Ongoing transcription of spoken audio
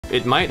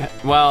it might,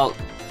 well,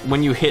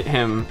 when you hit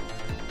him.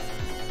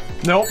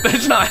 Nope,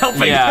 it's not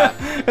helping. Yeah.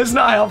 It's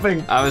not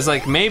helping. I was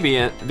like, maybe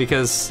it,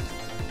 because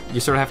you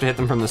sort of have to hit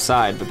them from the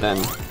side, but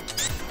then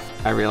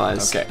I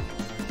realized. Okay.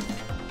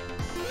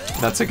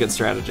 That's a good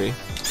strategy.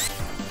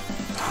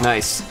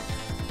 Nice.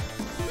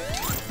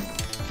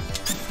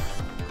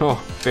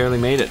 Oh, barely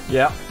made it.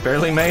 Yeah,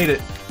 barely made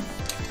it.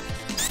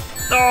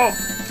 Oh!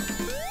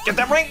 Get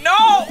that ring!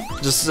 No!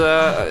 Just,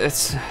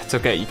 it's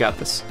okay, you got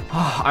this.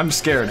 I'm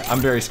scared.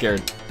 I'm very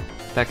scared.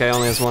 That guy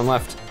only has one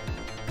left.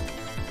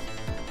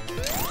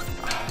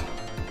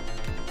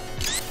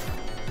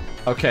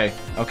 Okay,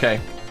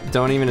 okay.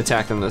 Don't even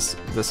attack them this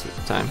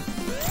time.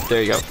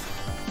 There you go.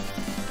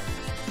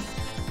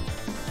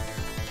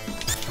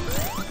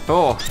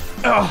 Oh.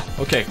 Oh,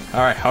 okay,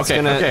 all right, okay,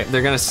 okay.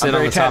 They're gonna sit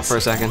on the top for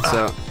a second,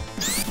 so.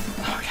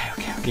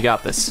 Okay. You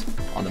got this.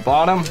 On the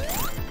bottom.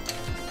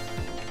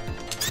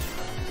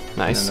 Nice.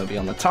 And then they'll be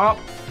on the top.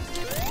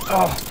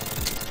 Oh.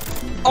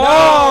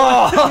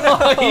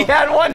 Oh! He had one